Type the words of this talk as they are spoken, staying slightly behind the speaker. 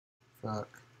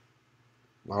Fuck.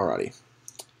 Alrighty.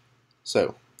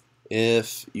 So,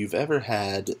 if you've ever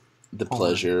had the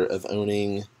pleasure of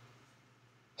owning...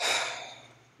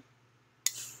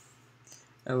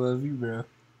 I love you, bro.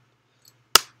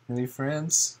 Any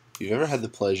friends? If you've ever had the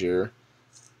pleasure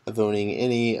of owning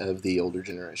any of the older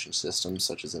generation systems,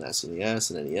 such as an SNES,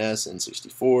 an NES,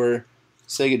 N64,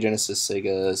 Sega Genesis,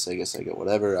 Sega,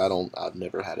 whatever. I've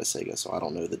never had a Sega, so I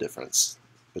don't know the difference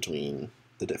between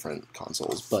the different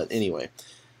consoles. But anyway,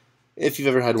 if you've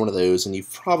ever had one of those, and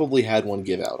you've probably had one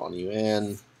give out on you,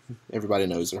 and everybody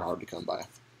knows they're hard to come by.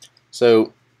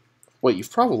 So what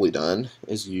you've probably done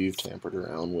is you've tampered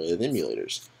around with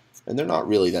emulators. And they're not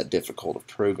really that difficult of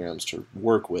programs to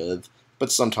work with,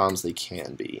 but sometimes they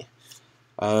can be.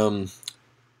 I'm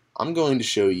going to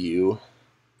show you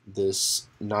this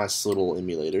nice little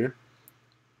emulator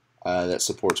that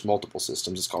supports multiple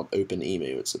systems. It's called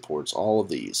OpenEmu. It supports all of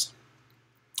these.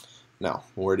 Now,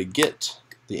 where to get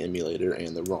the emulator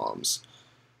and the ROMs?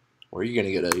 Where you're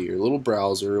going to go to your little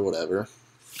browser or whatever.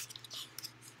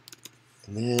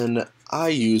 And then I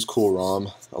use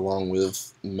CoolROM along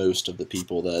with most of the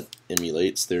people that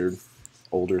emulates their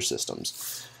older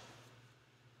systems.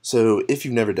 So if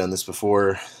you've never done this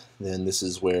before, then this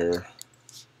is where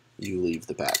you leave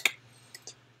the pack.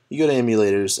 You go to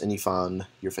emulators and you find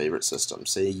your favorite system.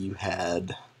 Say you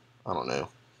had, I don't know,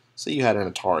 say you had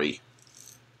an Atari.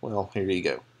 Well, here you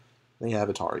go. They have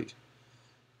Atari.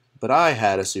 But I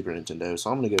had a Super Nintendo, so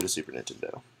I'm going to go to Super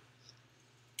Nintendo.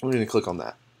 I'm going to click on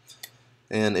that.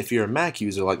 And if you're a Mac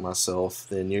user like myself,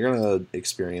 then you're going to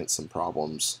experience some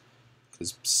problems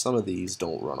because some of these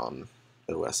don't run on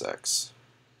OS X.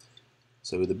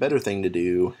 So the better thing to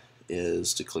do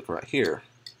is to click right here.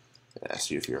 It asks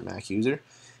you if you're a Mac user,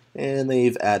 and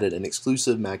they've added an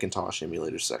exclusive Macintosh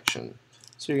emulator section.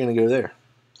 So you're going to go there,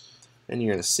 and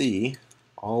you're going to see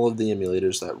all of the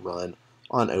emulators that run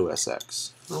on OS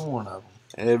X. Every one of them.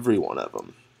 Every one of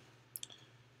them.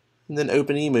 And then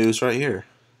OpenEmu is right here.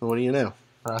 And what do you know?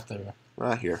 Right there.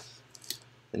 Right here.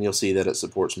 And you'll see that it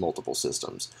supports multiple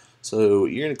systems. So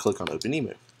you're going to click on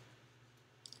OpenEmu.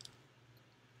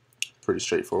 Pretty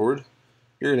straightforward.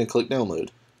 You're going to click download.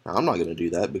 Now I'm not going to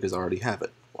do that because I already have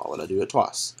it. Why would I do it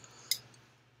twice?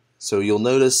 So you'll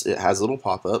notice it has a little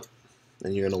pop-up,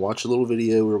 and you're going to watch a little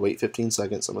video or wait 15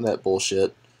 seconds, some of that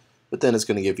bullshit, but then it's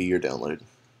going to give you your download.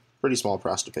 Pretty small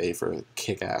price to pay for a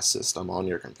kick-ass system on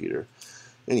your computer.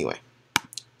 Anyway.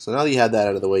 So now that you have that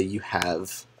out of the way, you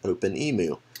have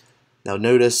OpenEmu. Now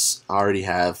notice I already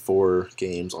have 4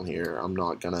 games on here. You're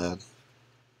not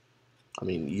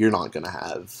gonna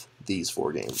have these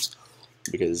 4 games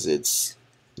because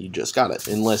you just got it.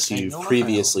 Unless you've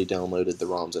previously downloaded the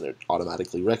ROMs and it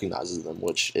automatically recognizes them,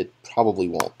 which it probably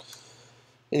won't.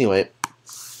 Anyway,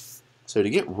 so to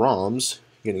get ROMs,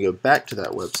 you're gonna go back to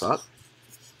that website.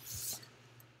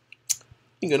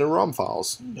 You go to ROM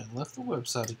files. I left the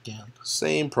website again.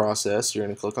 Same process. You're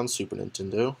going to click on Super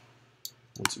Nintendo.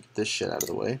 Once you get this shit out of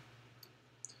the way.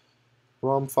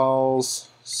 ROM files,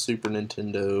 Super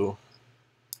Nintendo.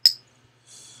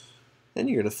 And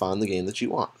you're going to find the game that you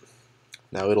want.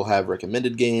 Now it'll have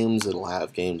recommended games. It'll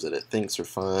have games that it thinks are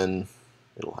fun.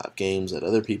 It'll have games that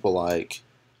other people like.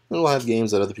 It'll have games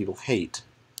that other people hate.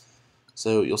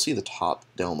 So you'll see the top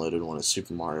downloaded one is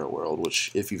Super Mario World,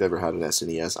 which if you've ever had an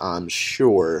SNES, I'm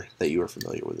sure that you are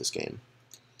familiar with this game.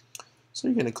 So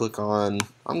you're going to click on,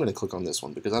 I'm going to click on this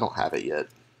one because I don't have it yet.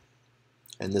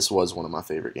 And this was one of my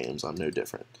favorite games. I'm no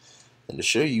different. And to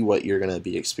show you what you're going to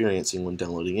be experiencing when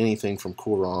downloading anything from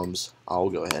CoolROMs, I'll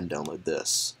go ahead and download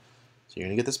this. So you're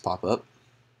going to get this pop-up,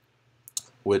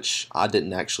 which I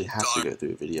didn't actually have to go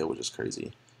through a video, which is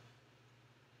crazy.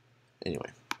 Anyway,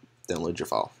 download your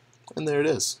file. And there it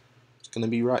is. It's going to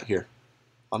be right here.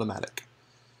 Automatic.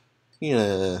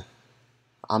 I'm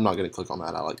not going to click on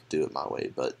that. I like to do it my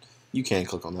way, but you can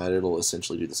click on that. It'll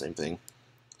essentially do the same thing.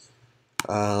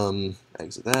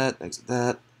 Exit that, exit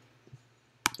that.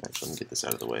 Actually, let me get this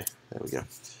out of the way. There we go.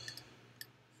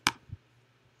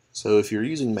 So if you're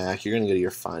using Mac, you're going to go to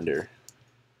your Finder,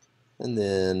 and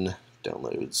then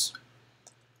Downloads.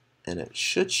 And it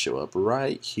should show up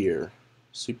right here.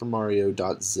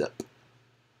 supermario.zip.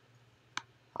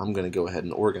 I'm going to go ahead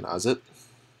and organize it.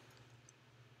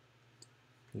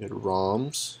 You go to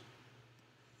ROMs.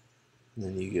 And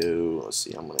then you go, let's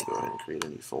see, I'm going to go ahead and create a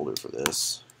new folder for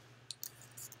this.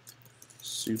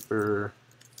 Super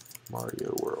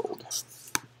Mario World.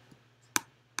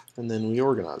 And then we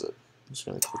organize it. I'm just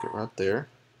going to click it right there.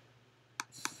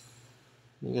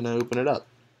 You're going to open it up.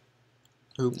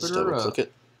 Just double click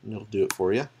it, and it'll do it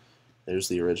for you. There's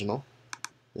the original.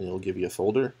 And it'll give you a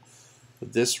folder.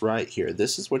 This right here,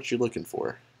 this is what you're looking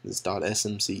for. this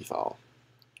 .smc file.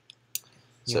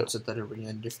 You want to set that over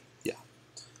yonder? Yeah.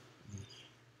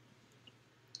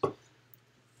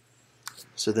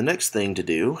 So the next thing to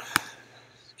do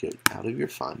is go out of your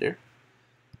Finder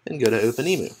and go to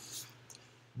OpenEmu.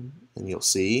 And you'll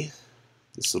see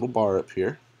this little bar up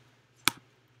here.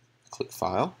 Click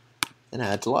File and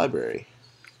Add to Library.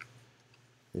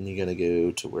 And you're going to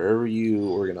go to wherever you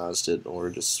organized it, or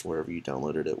just wherever you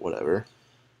downloaded it, whatever.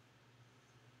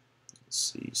 Let's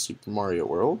see, Super Mario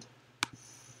World.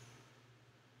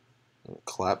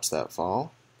 Collapse that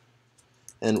file.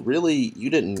 And really, you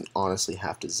didn't honestly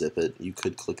have to zip it. You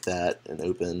could click that and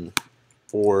open,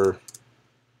 or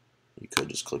you could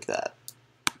just click that,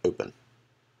 open.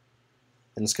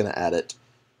 And it's going to add it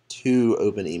to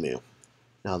OpenEmu.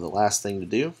 Now the last thing to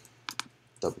do,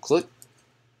 double click,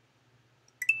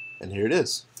 and here it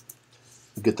is.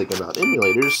 The good thing about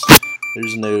emulators,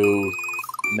 there's no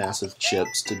massive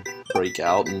chips to break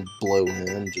out and blow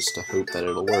in just to hope that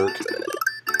it'll work.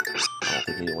 I don't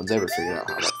think anyone's ever figured out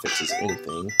how that fixes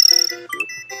anything.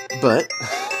 But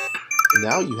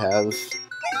now you have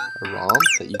a ROM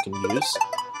that you can use.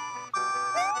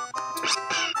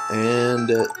 And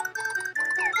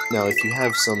now if you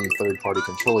have some third-party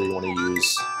controller you want to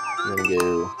use, you're going to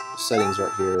go settings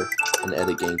right here and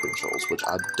edit game controls, which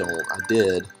I don't. I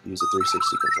did use a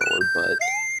 360 controller,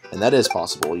 and that is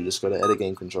possible. You just go to edit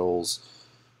game controls,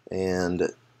 and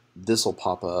this will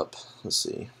pop up. Let's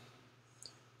see.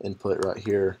 Input right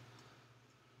here.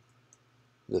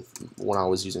 When I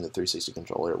was using the 360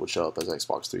 controller, it would show up as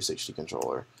Xbox 360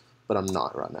 controller, but I'm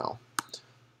not right now.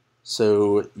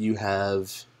 So you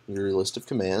have your list of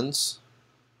commands.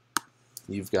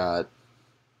 You've got,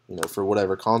 for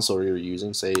whatever console you're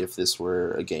using, say if this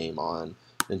were a game on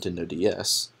Nintendo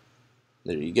DS,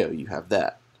 there you go, you have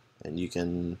that. And you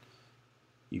can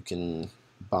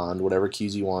bind whatever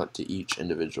keys you want to each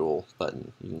individual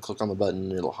button. You can click on the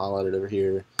button, it'll highlight it over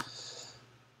here.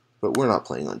 But we're not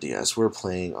playing on DS, we're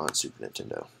playing on Super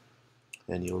Nintendo.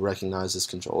 And you'll recognize this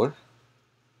controller.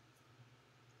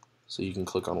 So you can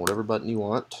click on whatever button you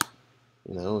want,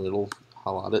 it'll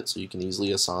highlight it so you can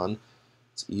easily assign.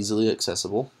 It's easily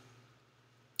accessible.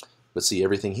 But see,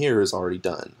 everything here is already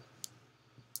done.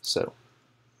 So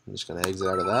I'm just going to exit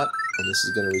out of that, and this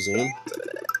is going to resume.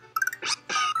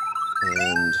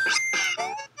 And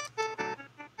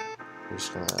we're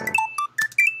just going to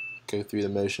go through the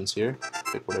motions here,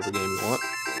 pick whatever game you want.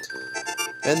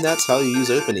 And that's how you use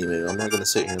OpenEmu. I'm not going to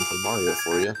sit here and play Mario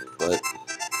for you, but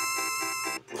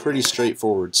pretty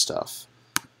straightforward stuff.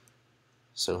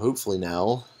 So hopefully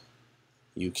now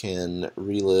you can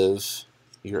relive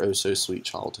your oh-so-sweet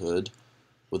childhood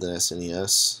with an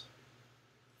SNES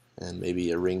and maybe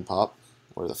a Ring Pop.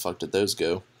 Where the fuck did those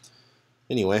go?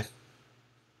 Anyway,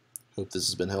 hope this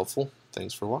has been helpful.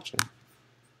 Thanks for watching.